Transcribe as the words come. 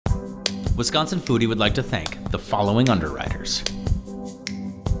Wisconsin Foodie would like to thank the following underwriters.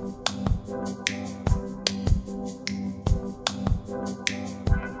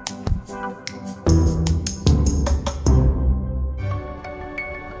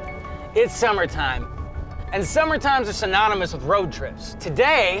 It's summertime, and summertimes are synonymous with road trips.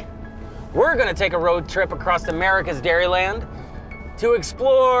 Today, we're gonna take a road trip across America's Dairyland to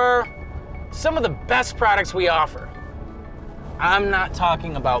explore some of the best products we offer. I'm not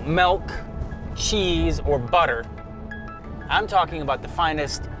talking about milk, cheese, or butter. I'm talking about the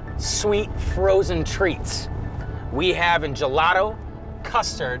finest sweet frozen treats we have in gelato,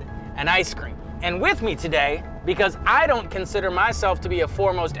 custard, and ice cream. And with me today, because I don't consider myself to be a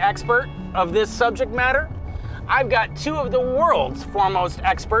foremost expert of this subject matter, I've got two of the world's foremost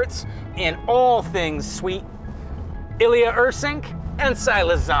experts in all things sweet, Ilija Ircink and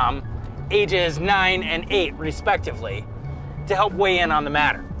Silas Zahm, ages 9 and 8 respectively, to help weigh in on the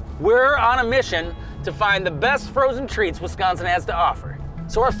matter. We're on a mission to find the best frozen treats Wisconsin has to offer.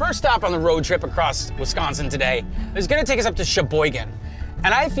 So our first stop on the road trip across Wisconsin today is gonna take us up to Sheboygan.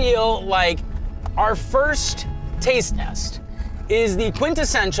 And I feel like our first taste test is the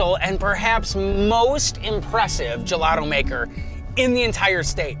quintessential and perhaps most impressive gelato maker in the entire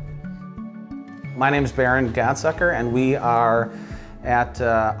state. My name is Baron Gatsucker, and we are at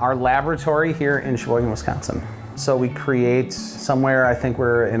our laboratory here in Sheboygan, Wisconsin. So we create somewhere, I think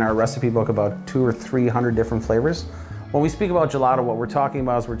we're in our recipe book, about 200 or 300 different flavors. When we speak about gelato, what we're talking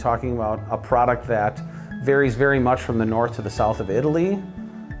about is we're talking about a product that varies very much from the north to the south of Italy.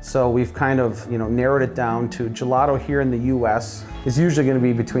 So we've kind of, narrowed it down to gelato here in the US is usually going to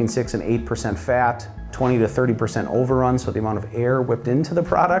be between 6 and 8% fat, 20 to 30% overrun, so the amount of air whipped into the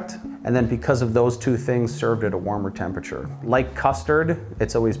product. And then because of those two things, served at a warmer temperature. Like custard,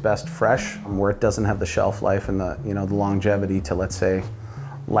 it's always best fresh, where it doesn't have the shelf life and the, the longevity to, let's say,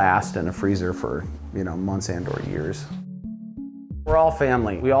 last in a freezer for, months and or years. We're all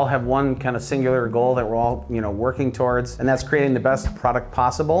family. We all have one kind of singular goal that we're all, working towards, and that's creating the best product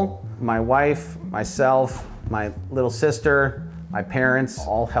possible. My wife, myself, my little sister, my parents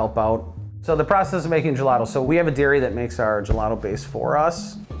all help out. So the process of making gelato. So we have a dairy that makes our gelato base for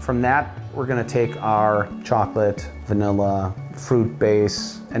us. From that, we're gonna take our chocolate, vanilla, fruit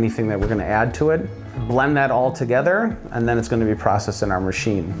base, anything that we're gonna add to it, blend that all together, and then it's gonna be processed in our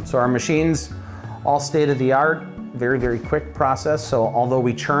machine. So our machine's all state-of-the-art, very, very quick process. So although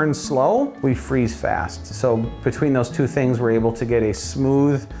we churn slow, we freeze fast. So between those two things, we're able to get a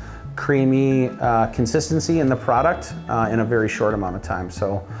smooth, creamy consistency in the product in a very short amount of time.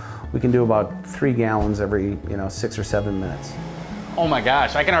 So we can do about 3 gallons every 6 or 7 minutes. Oh my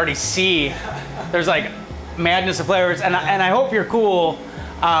gosh, I can already see there's like madness of flavors, and I hope you're cool.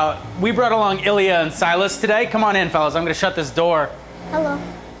 We brought along Ilija and Silas today. Come on in, fellas, I'm gonna shut this door. Hello.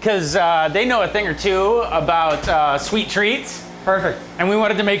 Because they know a thing or two about sweet treats. Perfect. And we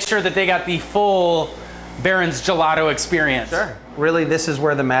wanted to make sure that they got the full Baron's Gelato experience. Sure. Really, this is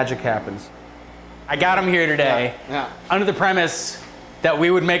where the magic happens. I got them here today under the premise that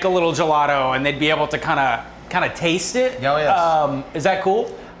we would make a little gelato and they'd be able to kind of taste it. Oh, yes. Is that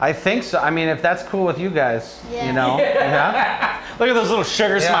cool? I think so. I mean, if that's cool with you guys, Yeah. Yeah. Look at those little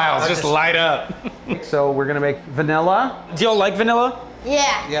sugar smiles just light up. So we're gonna make vanilla. Do y'all like vanilla?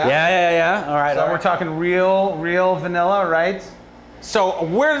 Yeah. Yeah. All right. So we're talking real vanilla, right? So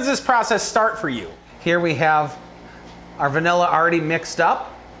where does this process start for you? Here we have our vanilla already mixed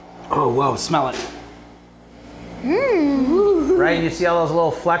up. Oh, whoa, smell it. Right, you see all those little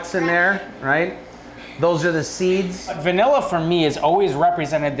flecks in there, right? Those are the seeds. Vanilla for me has always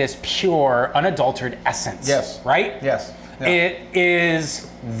represented this pure, unadulterated essence. Yes. Right? Yes. Yeah. It is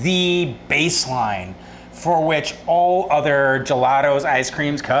the baseline for which all other gelatos, ice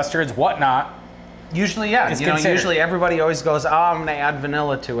creams, custards, whatnot. Usually, yeah. Usually everybody always goes, oh, I'm gonna add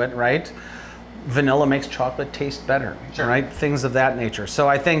vanilla to it, right? Vanilla makes chocolate taste better, right? Things of that nature. So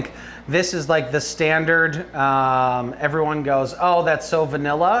I think this is like the standard, everyone goes, oh, that's so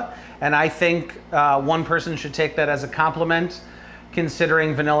vanilla. And I think one person should take that as a compliment,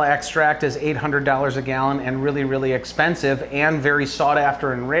 considering vanilla extract is $800 a gallon and really, really expensive and very sought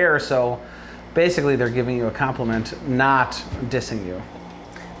after and rare. So basically they're giving you a compliment, not dissing you.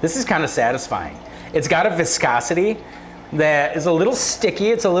 This is kind of satisfying. It's got a viscosity that is a little sticky,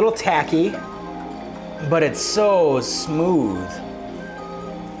 it's a little tacky, but it's so smooth.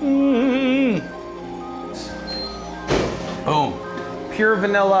 Boom. Pure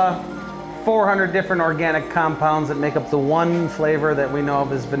vanilla, 400 different organic compounds that make up the one flavor that we know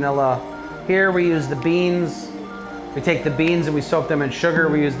of as vanilla. Here we use the beans. We take the beans and we soak them in sugar.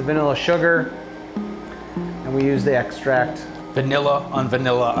 We use the vanilla sugar and we use the extract Vanilla on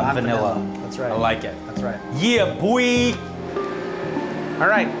vanilla on vanilla. That's right. I like it. That's right. Yeah, boy. All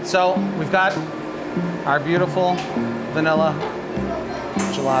right, so we've got our beautiful vanilla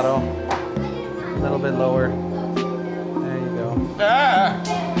gelato. A little bit lower. There you go. Ah,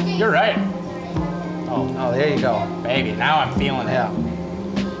 you're right. Oh, there you go. Baby, now I'm feeling it. Yeah.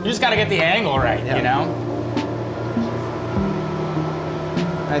 You just gotta get the angle right, Yeah. you know?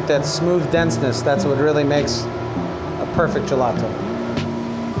 Right, that smooth denseness, that's what really makes a perfect gelato.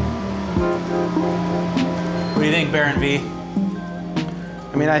 What do you think, Baron V?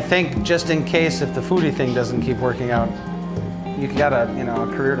 I mean, I think just in case if the foodie thing doesn't keep working out, you got a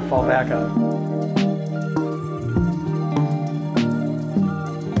career to fall back on.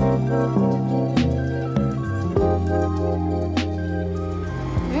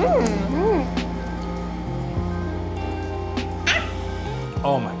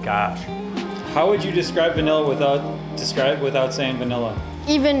 Oh my gosh. How would you describe vanilla without saying vanilla?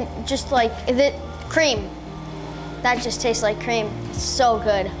 Even just like, is it cream? That just tastes like cream. It's so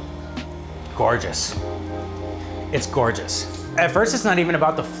good. Gorgeous. It's gorgeous. At first, it's not even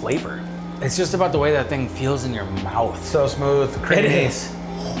about the flavor. It's just about the way that thing feels in your mouth. So smooth, creamy. It is.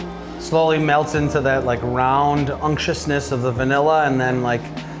 Slowly melts into that like round unctuousness of the vanilla, and then like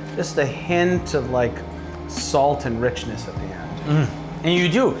just a hint of like salt and richness at the end. And you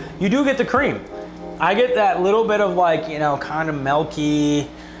do get the cream. I get that little bit of like, kind of milky,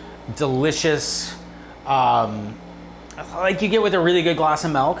 delicious, like you get with a really good glass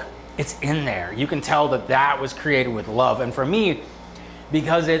of milk. It's in there. You can tell that that was created with love. And for me,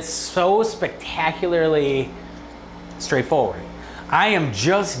 because it's so spectacularly straightforward, I am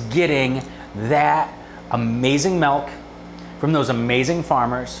just getting that amazing milk from those amazing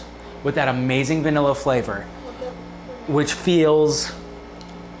farmers with that amazing vanilla flavor, which feels,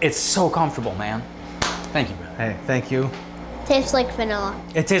 it's so comfortable, man. Thank you, man. Hey, thank you. Tastes like vanilla.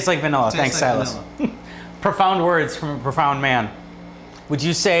 It tastes like vanilla. Thanks, like Silas. Profound words from a profound man. Would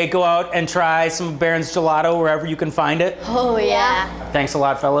you say go out and try some of Baron's gelato wherever you can find it? Oh yeah. Thanks a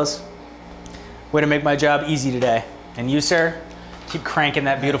lot, fellas. Way to make my job easy today. And you, sir, keep cranking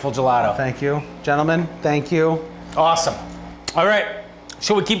that beautiful gelato. Thank you. Gentlemen, thank you. Awesome. All right,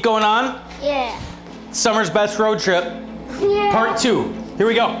 shall we keep going on? Yeah. Summer's best road trip, Yeah. part 2. Here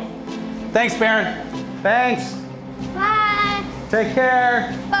we go. Thanks, Baron. Thanks. Bye. Take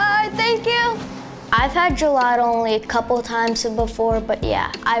care. Bye, thank you. I've had gelato only a couple times before, but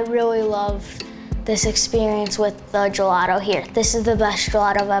yeah, I really love this experience with the gelato here. This is the best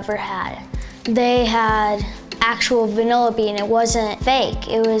gelato I've ever had. They had actual vanilla bean. It wasn't fake.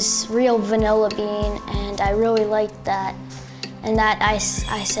 It was real vanilla bean, and I really liked that. And that, I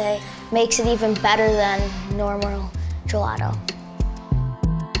say, makes it even better than normal gelato.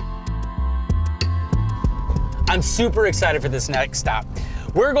 I'm super excited for this next stop.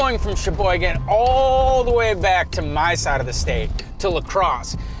 We're going from Sheboygan all the way back to my side of the state, to La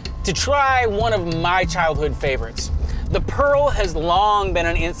Crosse, to try one of my childhood favorites. The Pearl has long been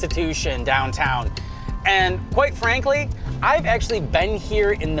an institution downtown, and quite frankly, I've actually been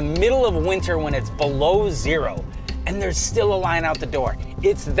here in the middle of winter when it's below 0, and there's still a line out the door.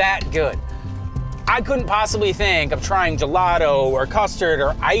 It's that good. I couldn't possibly think of trying gelato or custard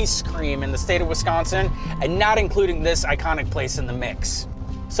or ice cream in the state of Wisconsin and not including this iconic place in the mix.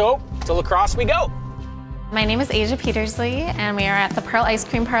 So, to La Crosse we go. My name is Asia Petersley, and we are at the Pearl Ice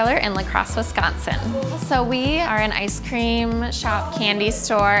Cream Parlor in La Crosse, Wisconsin. So we are an ice cream shop, candy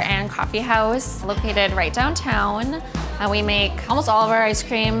store, and coffee house located right downtown. We make almost all of our ice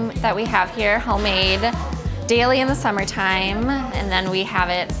cream that we have here homemade, daily in the summertime, and then we have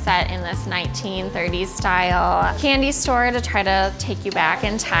it set in this 1930s style candy store to try to take you back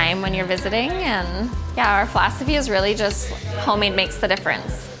in time when you're visiting. And yeah, our philosophy is really just homemade makes the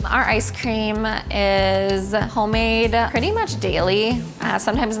difference. Our ice cream is homemade pretty much daily.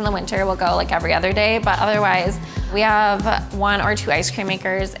 Sometimes in the winter we'll go like every other day, but otherwise we have 1 or 2 ice cream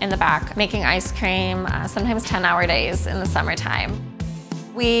makers in the back making ice cream, sometimes 10-hour days in the summertime.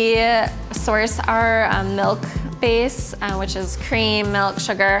 We source our milk base, which is cream, milk,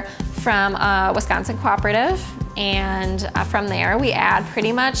 sugar, from a Wisconsin cooperative. And from there, we add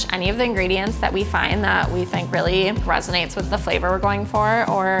pretty much any of the ingredients that we find that we think really resonates with the flavor we're going for,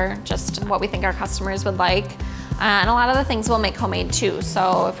 or just what we think our customers would like. And a lot of the things we'll make homemade too.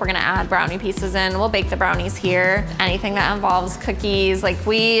 So if we're gonna add brownie pieces in, we'll bake the brownies here. Anything that involves cookies, like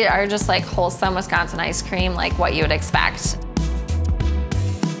we are just like wholesome Wisconsin ice cream, like what you would expect.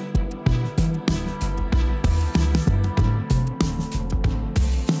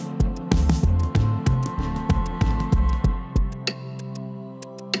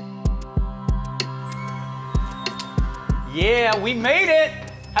 Yeah, yeah, we made it.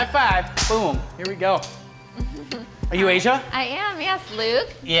 High five. Boom. Here we go. Are you Asia? I am, yes, Luke.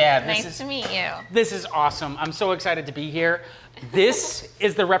 Yeah. Nice to meet you. This is awesome. I'm so excited to be here. This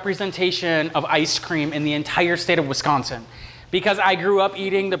is the representation of ice cream in the entire state of Wisconsin. Because I grew up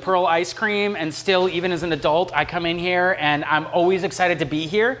eating the Pearl ice cream, and still, even as an adult, I come in here and I'm always excited to be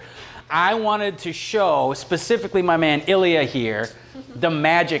here. I wanted to show, specifically my man Ilija here, the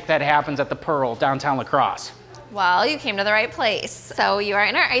magic that happens at the Pearl downtown La Crosse. Well, you came to the right place. So you are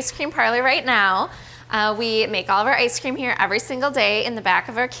in our ice cream parlor right now. We make all of our ice cream here every single day in the back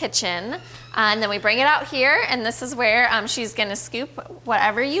of our kitchen. And then we bring it out here, and this is where she's gonna scoop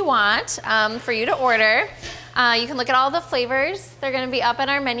whatever you want for you to order. You can look at all the flavors. They're gonna be up on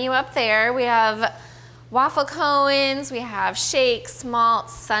our menu up there. We have waffle cones, we have shakes,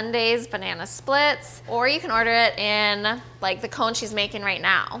 malts, sundaes, banana splits, or you can order it in like the cone she's making right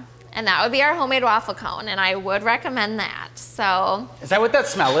now. And that would be our homemade waffle cone, and I would recommend that. So. Is that what that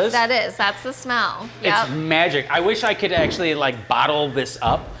smell is? That is, that's the smell. It's magic. I wish I could actually like bottle this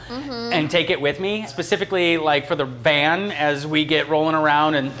up and take it with me, specifically like for the van as we get rolling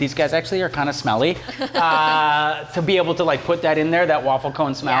around, and these guys actually are kind of smelly, to be able to like put that in there, that waffle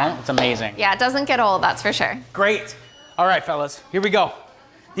cone smell. It's amazing. Yeah, it doesn't get old, that's for sure. Great. All right, fellas, here we go.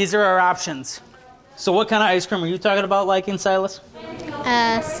 These are our options. So what kind of ice cream are you talking about liking, Silas?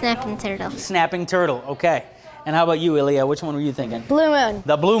 Snapping turtle. Snapping turtle, okay. And how about you, Ilija? Which one were you thinking? Blue moon.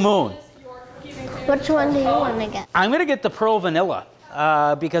 The Blue Moon. Which one do you want to get? I'm gonna get the Pearl Vanilla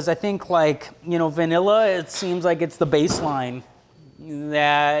because I think like, you know, vanilla, it seems like it's the baseline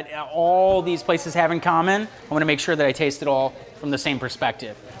that all these places have in common. I wanna make sure that I taste it all from the same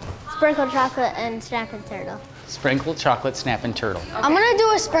perspective. Sprinkled chocolate and snapping turtle. Sprinkled chocolate, snapping turtle. I'm gonna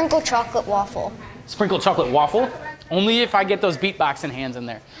do a sprinkled chocolate waffle. Sprinkled chocolate waffle? Only if I get those beatboxing hands in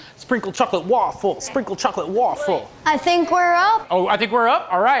there. Sprinkled chocolate waffle, sprinkled chocolate waffle. I think we're up. Oh, I think we're up?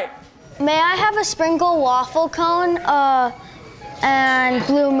 All right. May I have a sprinkle waffle cone and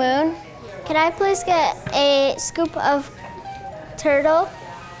blue moon? Can I please get a scoop of turtle?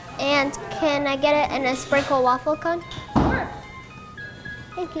 And can I get it in a sprinkle waffle cone? Sure.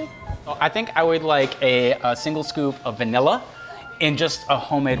 Thank you. I think I would like a single scoop of vanilla in just a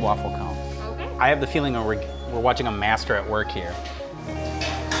homemade waffle cone. Okay. I have the feeling we're watching a master at work here.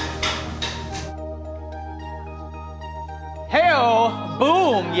 Hey-oh,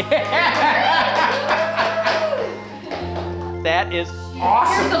 boom, yeah! That is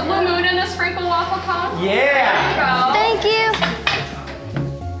awesome. Here's the blue moon in the sprinkle waffle cone. Yeah! There you go. Thank you.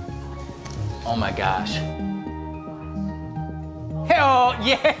 Oh my gosh. Hey-oh,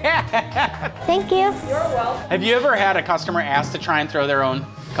 yeah! Thank you. You're welcome. Have you ever had a customer ask to try and throw their own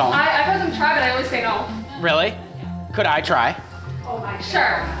cone? I've heard them try, but I always say no. Really? Could I try? Oh my,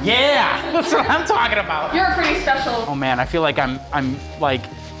 sure. Yeah, that's what I'm talking about. You're pretty special. Oh man, I feel like I'm like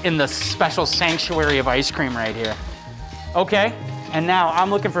in the special sanctuary of ice cream right here. Okay, and now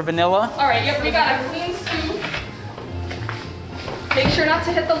I'm looking for vanilla. All right, yep, we got a clean scoop. Make sure not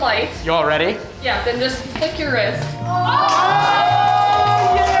to hit the light. You all ready? Yeah, then just flick your wrist.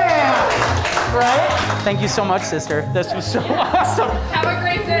 Oh yeah! Right? Thank you so much, sister. This was so awesome. Have a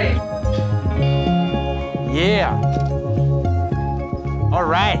great day. Yeah. All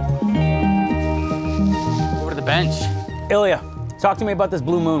right. Over to the bench. Ilija, talk to me about this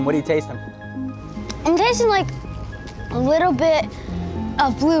Blue Moon. What are you tasting? I'm tasting like a little bit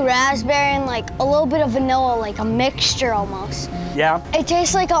of blue raspberry and like a little bit of vanilla, like a mixture almost. Yeah? It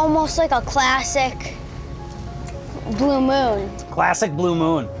tastes like almost like a classic Blue Moon. Classic Blue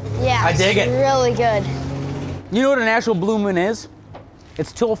Moon. Yeah, I dig it. Really good. You know what an actual blue moon is?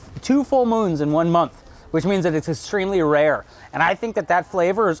 It's two full moons in 1 month, which means that it's extremely rare. And I think that that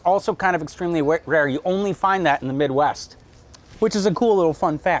flavor is also kind of extremely rare. You only find that in the Midwest, which is a cool little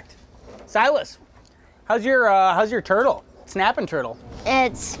fun fact. Silas, how's your turtle? Snapping turtle.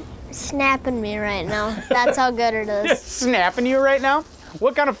 It's snapping me right now. That's how good it is. It's snapping you right now?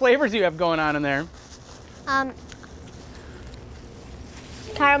 What kind of flavors do you have going on in there?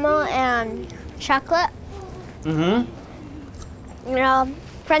 Caramel and chocolate. Mm-hmm. You know,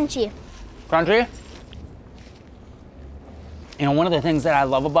 crunchy. Crunchy? You know, one of the things that I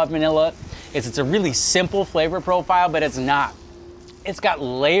love about vanilla is it's a really simple flavor profile, but it's not. It's got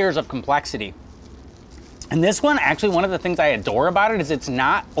layers of complexity. And this one, actually, one of the things I adore about it is it's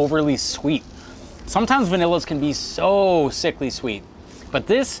not overly sweet. Sometimes vanillas can be so sickly sweet, but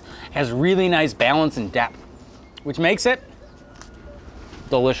this has really nice balance and depth, which makes it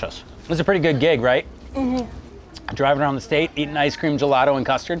delicious. This is a pretty good gig, right? Mm-hmm. Driving around the state, eating ice cream, gelato, and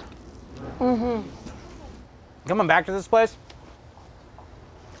custard. Mm-hmm. Coming back to this place,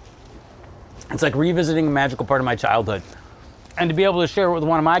 it's like revisiting a magical part of my childhood. and to be able to share it with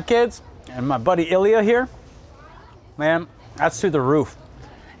one of my kids and my buddy Ilija here, man, that's through the roof.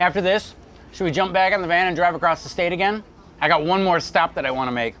 After this, should we jump back in the van and drive across the state again? I got one more stop that I want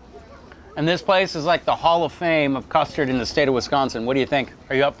to make. And this place is like the Hall of Fame of custard in the state of Wisconsin. What do you think?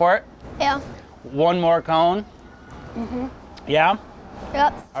 Are you up for it? Yeah. One more cone? Mm-hmm. Yeah?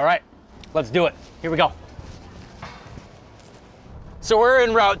 Yep. All right, let's do it. Here we go. So we're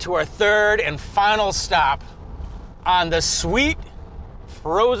en route to our third and final stop on the sweet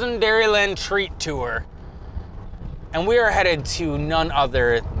frozen Dairyland treat tour. And we are headed to none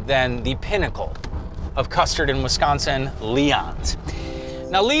other than the pinnacle of custard in Wisconsin, Leon's.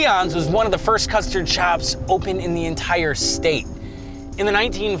 Now, Leon's was one of the first custard shops open in the entire state. In the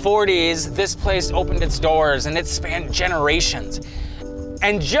 1940s, this place opened its doors and it spanned generations.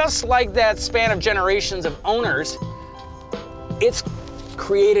 And just like that span of generations of owners, it's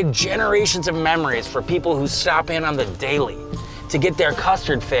created generations of memories for people who stop in on the daily to get their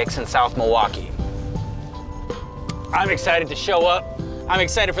custard fix in South Milwaukee. I'm excited to show up. I'm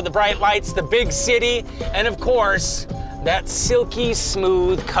excited for the bright lights, the big city, and of course, that silky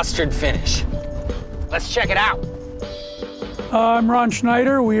smooth custard finish. Let's check it out. I'm Ron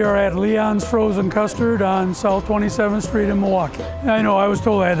Schneider. We are at Leon's Frozen Custard on South 27th Street in Milwaukee. I know, I was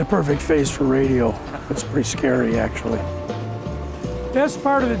told I had the perfect face for radio. It's pretty scary, actually. Best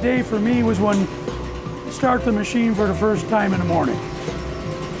part of the day for me was when you start the machine for the first time in the morning.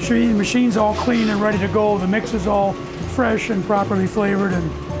 The machine's all clean and ready to go. The mix is all fresh and properly flavored,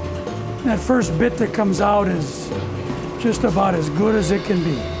 and that first bit that comes out is just about as good as it can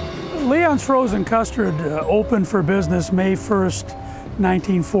be. Leon's Frozen Custard opened for business May 1st,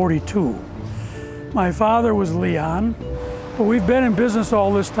 1942. My father was Leon, but we've been in business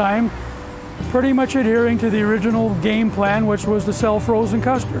all this time, pretty much adhering to the original game plan, which was to sell frozen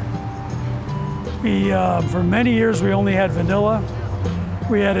custard. For many years, we only had vanilla.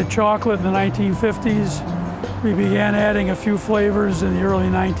 We added chocolate in the 1950s. We began adding a few flavors in the early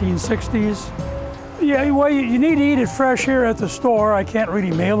 1960s. Yeah, well, you need to eat it fresh here at the store. I can't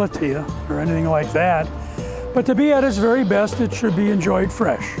really mail it to you or anything like that. But to be at its very best, it should be enjoyed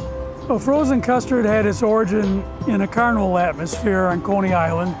fresh. Well, frozen custard had its origin in a carnival atmosphere on Coney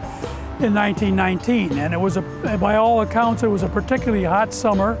Island in 1919. And it was, by all accounts, it was a particularly hot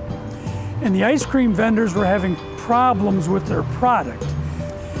summer. And the ice cream vendors were having problems with their product.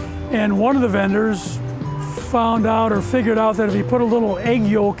 And one of the vendors found out or figured out that if he put a little egg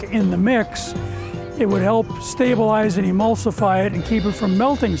yolk in the mix, it would help stabilize and emulsify it and keep it from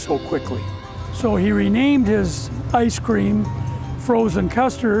melting so quickly. So he renamed his ice cream Frozen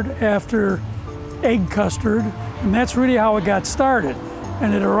Custard after egg custard, and that's really how it got started.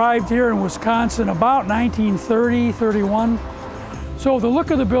 And it arrived here in Wisconsin about 1930, 31. So the look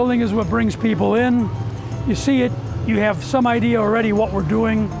of the building is what brings people in. You see it, you have some idea already what we're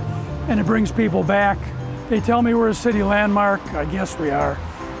doing, and it brings people back. They tell me we're a city landmark. I guess we are.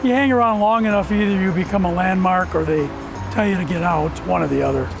 You hang around long enough, either you become a landmark or they tell you to get out, one or the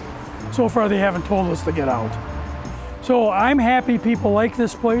other. So far, they haven't told us to get out. So I'm happy people like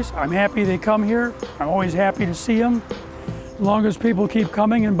this place. I'm happy they come here. I'm always happy to see them. As long as people keep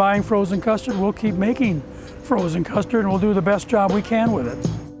coming and buying frozen custard, we'll keep making frozen custard and we'll do the best job we can with it.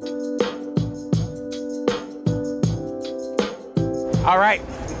 All right,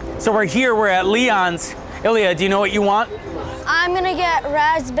 so we're here, we're at Leon's. Ilija, do you know what you want? I'm gonna get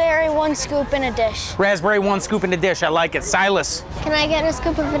raspberry 1 scoop in a dish. Raspberry 1 scoop in a dish, I like it. Silas? Can I get a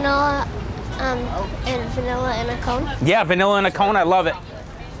scoop of vanilla and vanilla in a cone? Yeah, vanilla in a cone, I love it.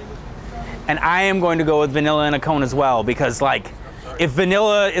 And I am going to go with vanilla in a cone as well, because like, if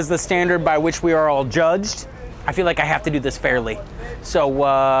vanilla is the standard by which we are all judged, I feel like I have to do this fairly. So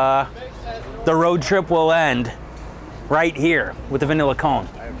the road trip will end right here with the vanilla cone.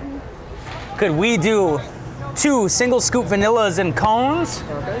 Could we do 2 single scoop vanillas in cones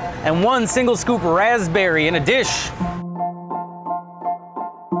and 1 single scoop raspberry in a dish?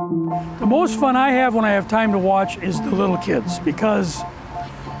 The most fun I have when I have time to watch is the little kids, because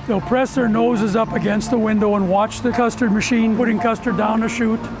they'll press their noses up against the window and watch the custard machine putting custard down the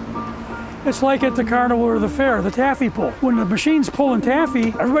chute. It's like at the carnival or the fair, the taffy pull. When the machine's pulling taffy,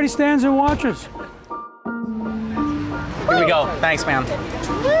 everybody stands and watches. Here we go. Thanks, man.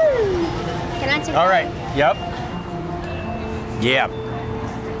 Can I take All right. Yep. Yeah.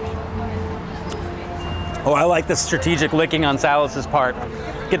 Oh, I like the strategic licking on Silas's part.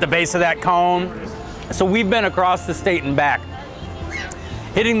 Get the base of that cone. So we've been across the state and back,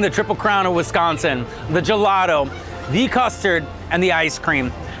 hitting the Triple Crown of Wisconsin, the gelato, the custard, and the ice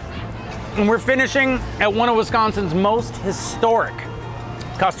cream. And we're finishing at one of Wisconsin's most historic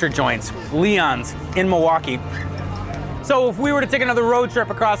custard joints, Leon's in Milwaukee. So if we were to take another road trip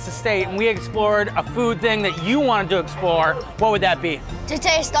across the state and we explored a food thing that you wanted to explore, what would that be? To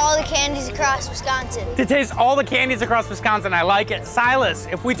taste all the candies across Wisconsin. To taste all the candies across Wisconsin, I like it. Silas,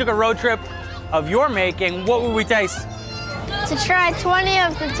 if we took a road trip of your making, what would we taste? To try 20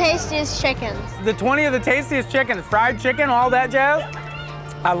 of the tastiest chickens. The 20 of the tastiest chickens, fried chicken, all that jazz?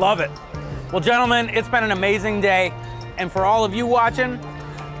 I love it. Well, gentlemen, it's been an amazing day. And for all of you watching,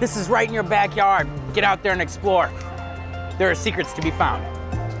 this is right in your backyard. Get out there and explore. There are secrets to be found.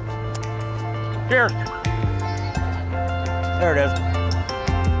 Cheers. There it is.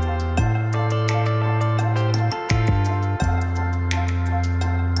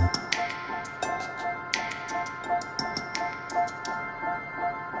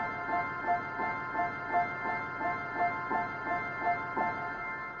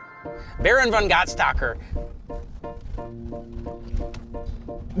 Baron von Gottstocker.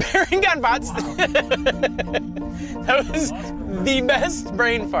 Baron von Gottstocker. That was the best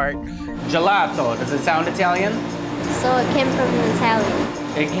brain fart. Gelato, does it sound Italian? So it came from Italian.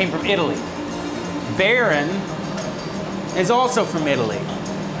 It came from Italy. Baron is also from Italy.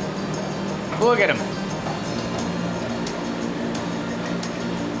 Look at him.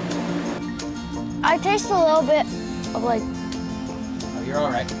 I taste a little bit of like... Oh, you're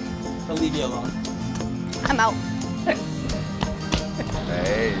all right. I'll leave you alone. I'm out.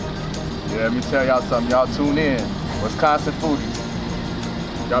 Hey, yeah, let me tell y'all something. Y'all tune in. Wisconsin Foodie.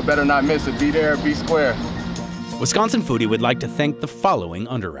 Y'all better not miss it. Be there, be square. Wisconsin Foodie would like to thank the following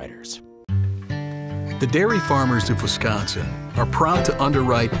underwriters. The dairy farmers of Wisconsin are proud to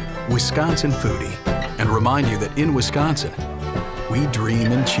underwrite Wisconsin Foodie and remind you that in Wisconsin, we dream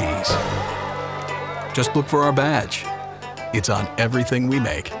in cheese. Just look for our badge. It's on everything we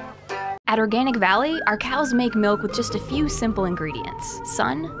make. At Organic Valley, our cows make milk with just a few simple ingredients: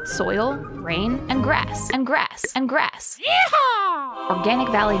 sun, soil, rain, and grass, and grass, and grass. Yeehaw! Organic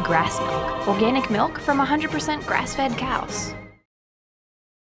Valley grass milk. Organic milk from 100% grass-fed cows.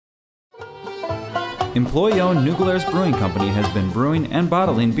 Employee-owned New Glarus Brewing Company has been brewing and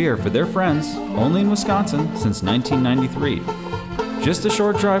bottling beer for their friends only in Wisconsin since 1993. Just a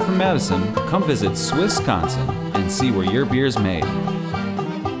short drive from Madison, come visit Swissconsin and see where your beer's made.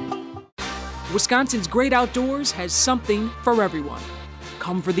 Wisconsin's great outdoors has something for everyone.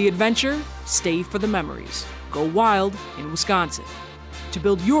 Come for the adventure, stay for the memories. Go wild in Wisconsin. To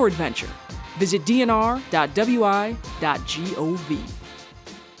build your adventure, visit dnr.wi.gov.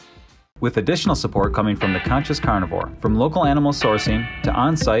 With additional support coming from The Conscious Carnivore. From local animal sourcing to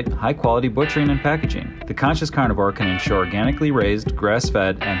on-site, high-quality butchering and packaging, The Conscious Carnivore can ensure organically raised,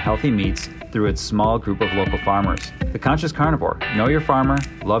 grass-fed, and healthy meats through its small group of local farmers. The Conscious Carnivore. Know your farmer,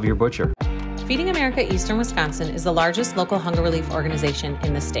 love your butcher. Feeding America Eastern Wisconsin is the largest local hunger relief organization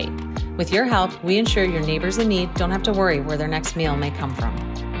in the state. With your help, we ensure your neighbors in need don't have to worry where their next meal may come from.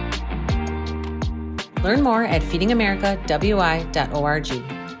 Learn more at feedingamericawi.org.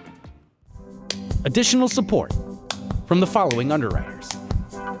 Additional support from the following underwriters.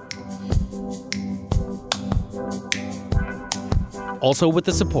 Also with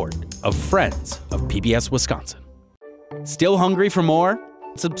the support of Friends of PBS Wisconsin. Still hungry for more?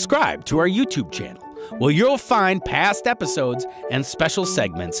 Subscribe to our YouTube channel, where you'll find past episodes and special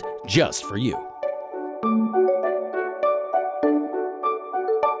segments just for you.